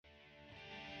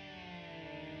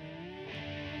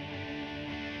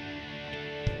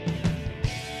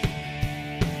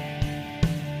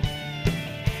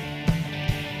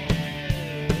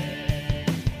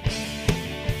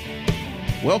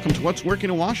Welcome to What's Working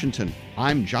in Washington.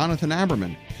 I'm Jonathan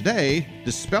Aberman. Today,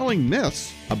 dispelling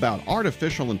myths about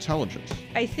artificial intelligence.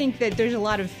 I think that there's a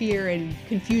lot of fear and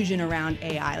confusion around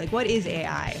AI. Like, what is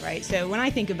AI, right? So when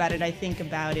I think about it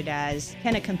as,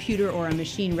 can a computer or a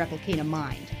machine replicate a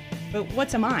mind? But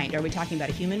what's a mind? Are we talking about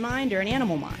a human mind or an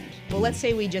animal mind? Well, let's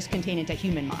say we just contain it to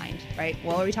human mind, right?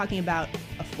 Well, are we talking about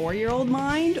a 4-year-old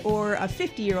mind or a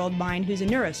 50-year-old mind who's a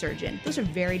neurosurgeon? Those are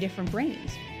very different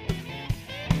brains.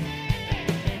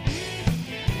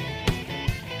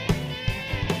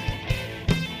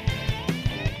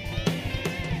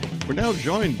 We're now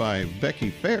joined by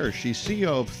Becky Fair. She's CEO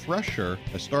of Thresher,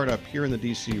 a startup here in the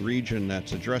DC region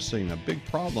that's addressing a big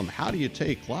problem. How do you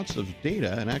take lots of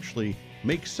data and actually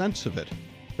make sense of it?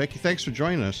 Becky, thanks for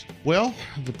joining us. Well,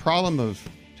 the problem of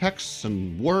texts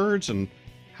and words and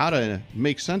how to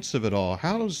make sense of it all.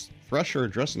 How is Thresher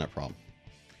addressing that problem?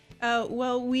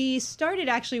 Well, we started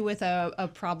actually with a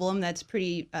problem that's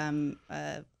pretty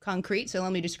concrete. So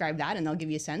let me describe that and I'll give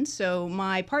you a sense. So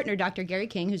my partner, Dr. Gary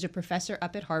King, who's a professor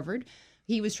up at Harvard,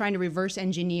 he was trying to reverse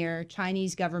engineer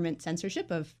Chinese government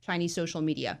censorship of Chinese social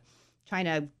media.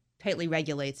 China tightly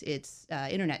regulates its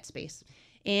internet space.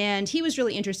 And he was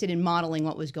really interested in modeling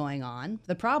what was going on.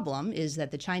 The problem is that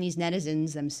the Chinese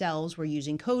netizens themselves were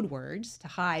using code words to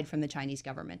hide from the Chinese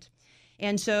government.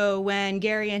 And so when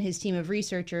Gary and his team of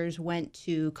researchers went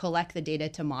to collect the data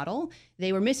to model,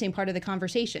 they were missing part of the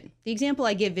conversation. The example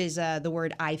I give is the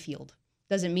word I field.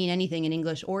 Doesn't mean anything in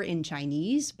English or in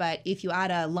Chinese, but if you add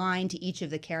a line to each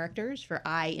of the characters for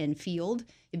I in field,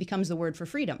 it becomes the word for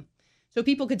freedom. So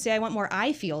people could say, I want more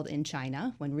I field in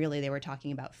China, when really they were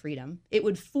talking about freedom. It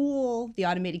would fool the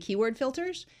automated keyword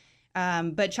filters,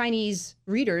 but Chinese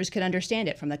readers could understand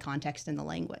it from the context and the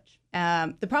language.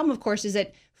 The problem, of course, is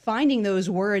that finding those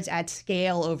words at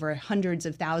scale over hundreds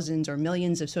of thousands or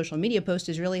millions of social media posts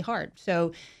is really hard.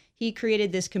 So he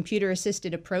created this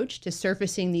computer-assisted approach to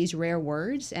surfacing these rare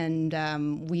words,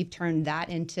 and we've turned that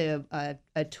into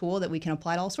a tool that we can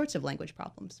apply to all sorts of language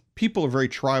problems. People are very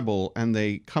tribal, and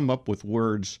they come up with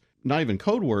words, not even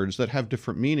code words, that have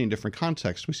different meaning, different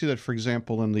context. We see that, for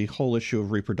example, in the whole issue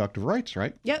of reproductive rights,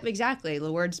 right? Yep, exactly.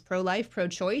 The words pro-life,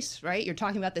 pro-choice, right? You're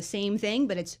talking about the same thing,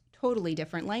 but it's totally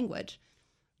different language.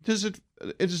 Is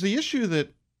the issue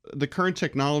that the current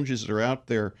technologies that are out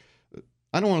there,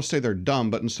 I don't want to say they're dumb,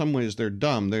 but in some ways they're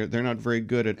dumb. They're not very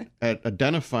good at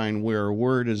identifying where a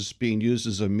word is being used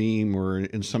as a meme or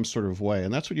in some sort of way.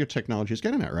 And that's what your technology is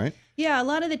getting at, right? Yeah, a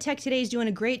lot of the tech today is doing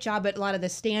a great job at a lot of the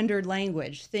standard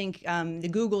language. Think the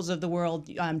Googles of the world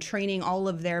training all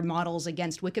of their models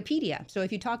against Wikipedia. So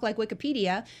if you talk like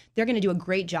Wikipedia, they're going to do a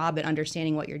great job at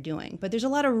understanding what you're doing. But there's a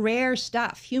lot of rare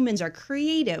stuff. Humans are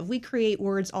creative. We create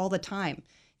words all the time.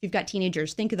 If you've got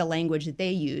teenagers, think of the language that they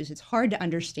use. It's hard to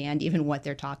understand even what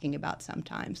they're talking about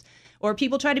sometimes. Or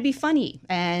people try to be funny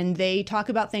and they talk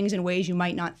about things in ways you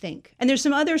might not think. And there's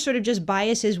some other sort of just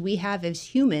biases we have as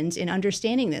humans in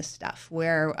understanding this stuff,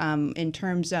 where in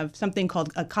terms of something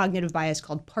called a cognitive bias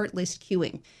called part list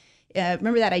queuing.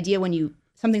 Remember that idea when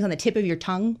something's on the tip of your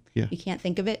tongue, yeah. You can't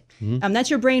think of it? Mm-hmm.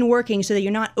 That's your brain working so that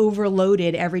you're not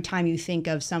overloaded every time you think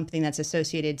of something that's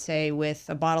associated, say, with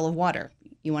a bottle of water.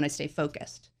 You want to stay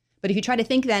focused. But if you try to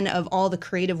think then of all the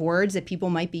creative words that people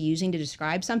might be using to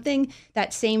describe something,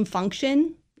 that same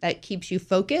function that keeps you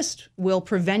focused will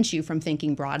prevent you from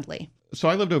thinking broadly. So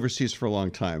I lived overseas for a long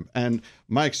time, and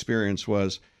my experience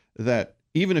was that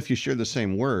even if you share the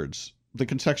same words, the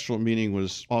contextual meaning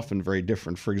was often very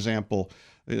different. For example,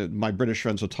 my British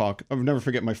friends would talk. I'll never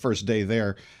forget my first day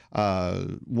there.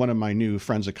 One of my new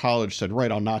friends at college said,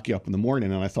 right, I'll knock you up in the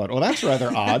morning. And I thought, oh, that's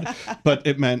rather odd, but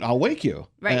it meant I'll wake you.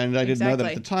 Right, and I didn't know that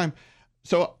exactly. at the time.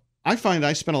 So I find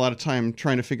I spend a lot of time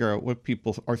trying to figure out what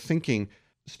people are thinking.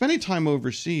 Spending time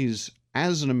overseas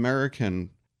as an American,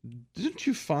 didn't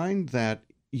you find that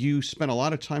you spent a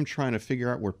lot of time trying to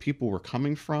figure out where people were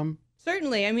coming from?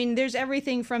 Certainly. I mean, there's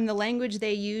everything from the language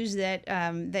they use that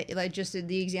like just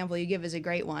the example you give is a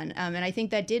great one. And I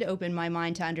think that did open my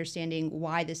mind to understanding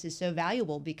why this is so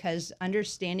valuable, because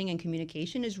understanding and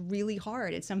communication is really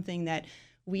hard. It's something that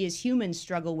we as humans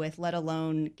struggle with, let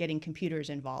alone getting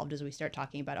computers involved as we start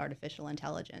talking about artificial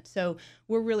intelligence. So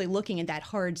we're really looking at that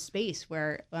hard space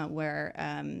where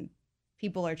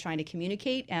people are trying to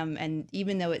communicate. And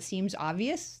even though it seems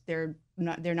obvious, they're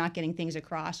not getting things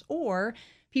across, or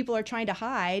people are trying to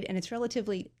hide, and it's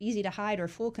relatively easy to hide or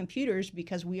fool computers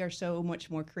because we are so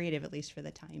much more creative, at least for the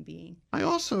time being. I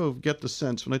also get the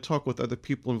sense when I talk with other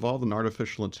people involved in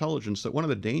artificial intelligence that one of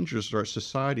the dangers of our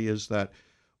society is that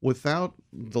without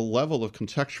the level of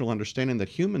contextual understanding that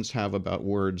humans have about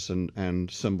words and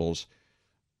symbols,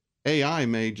 AI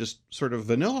may just sort of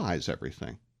vanillize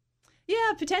everything.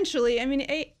 Yeah, potentially. I mean,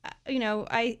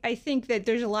 I think that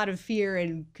there's a lot of fear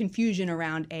and confusion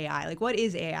around AI. Like, what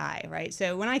is AI, right?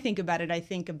 So when I think about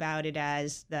it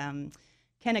as can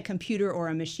a computer or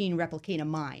a machine replicate a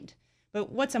mind?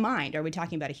 But what's a mind? Are we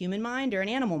talking about a human mind or an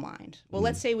animal mind? Well,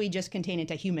 let's say we just contain it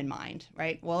to human mind,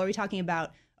 right? Well, are we talking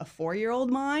about a 4-year-old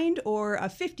mind or a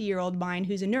 50-year-old mind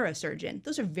who's a neurosurgeon?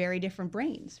 Those are very different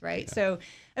brains, right? Yeah. So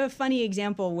I have a funny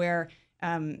example where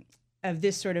of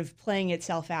this sort of playing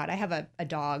itself out. I have a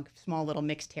dog, small little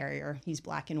mixed terrier. He's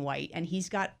black and white, and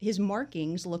his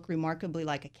markings look remarkably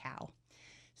like a cow.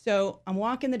 So I'm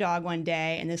walking the dog one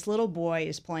day, and this little boy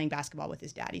is playing basketball with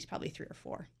his dad. He's probably 3 or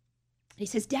 4. He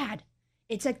says, "Dad,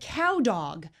 it's a cow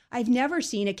dog. I've never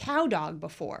seen a cow dog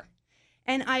before."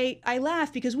 And I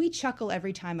laugh because we chuckle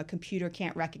every time a computer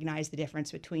can't recognize the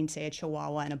difference between, say, a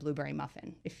Chihuahua and a blueberry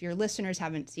muffin. If your listeners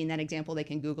haven't seen that example, they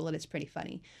can Google it. It's pretty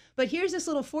funny. But here's this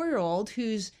little 4-year-old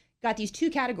who's got these 2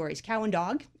 categories, cow and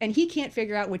dog, and he can't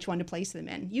figure out which one to place them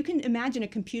in. You can imagine a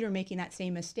computer making that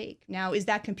same mistake. Now, is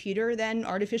that computer then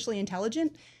artificially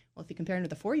intelligent? Well, if you compare it to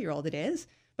the 4-year-old, it is.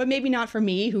 But maybe not for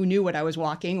me, who knew what I was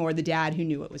walking, or the dad who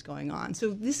knew what was going on.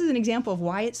 So this is an example of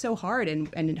why it's so hard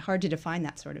and hard to define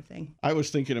that sort of thing. I was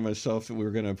thinking to myself that we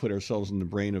were going to put ourselves in the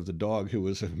brain of the dog who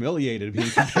was humiliated being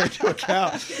compared to a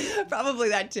cow. Probably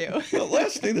that too. The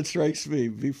last thing that strikes me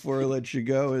before I let you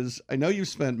go is, I know you've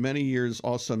spent many years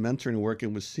also mentoring and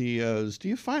working with CEOs. Do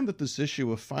you find that this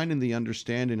issue of finding the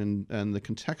understanding and the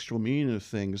contextual meaning of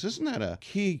things, isn't that a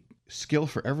key skill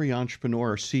for every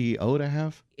entrepreneur or CEO to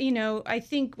have? I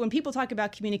think when people talk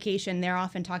about communication, they're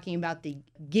often talking about the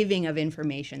giving of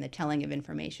information, the telling of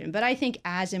information. But I think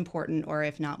as important, or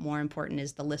if not more important,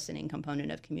 is the listening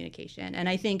component of communication. And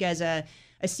I think as a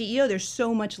CEO, there's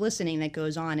so much listening that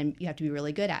goes on, and you have to be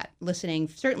really good at listening,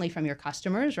 certainly from your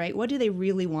customers, right? What do they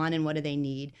really want and what do they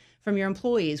need? From your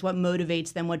employees, what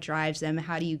motivates them, what drives them,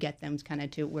 how do you get them kind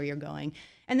of to where you're going?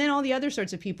 And then all the other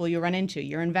sorts of people you run into,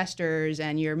 your investors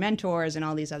and your mentors and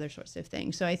all these other sorts of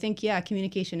things. So I think, yeah,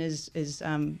 communication is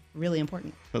really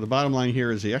important. So the bottom line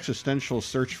here is the existential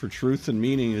search for truth and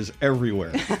meaning is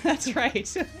everywhere. That's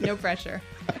right. No pressure.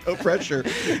 No pressure.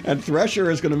 And Thresher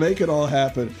is going to make it all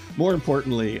happen. More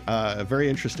importantly, a very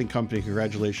interesting company.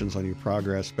 Congratulations on your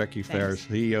progress. Becky Fair,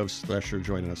 CEO of Thresher,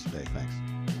 joining us today. Thanks.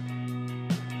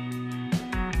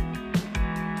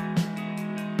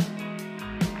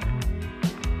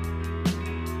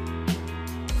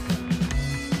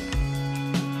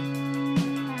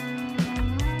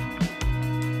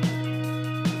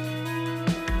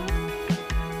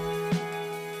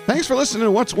 Thanks for listening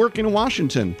to What's Working in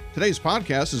Washington. Today's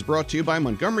podcast is brought to you by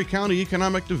Montgomery County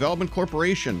Economic Development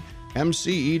Corporation,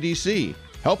 MCEDC,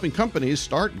 helping companies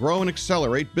start, grow, and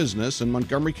accelerate business in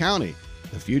Montgomery County.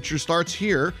 The future starts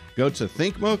here. Go to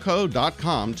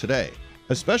thinkmoco.com today.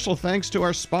 A special thanks to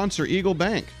our sponsor, Eagle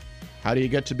Bank. How do you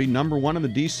get to be number 1 in the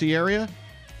D.C. area?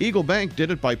 Eagle Bank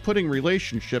did it by putting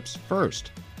relationships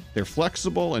first. They're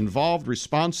flexible, involved,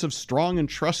 responsive, strong, and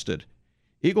trusted.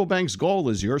 Eagle Bank's goal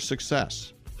is your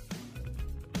success.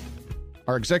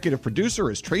 Our executive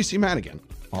producer is Tracy Madigan.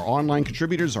 Our online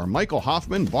contributors are Michael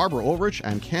Hoffman, Barbara Ulrich,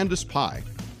 and Candace Pye.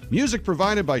 Music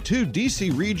provided by 2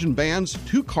 DC region bands,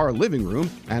 2 Car Living Room,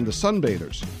 and the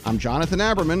Sunbathers. I'm Jonathan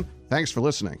Aberman. Thanks for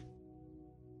listening.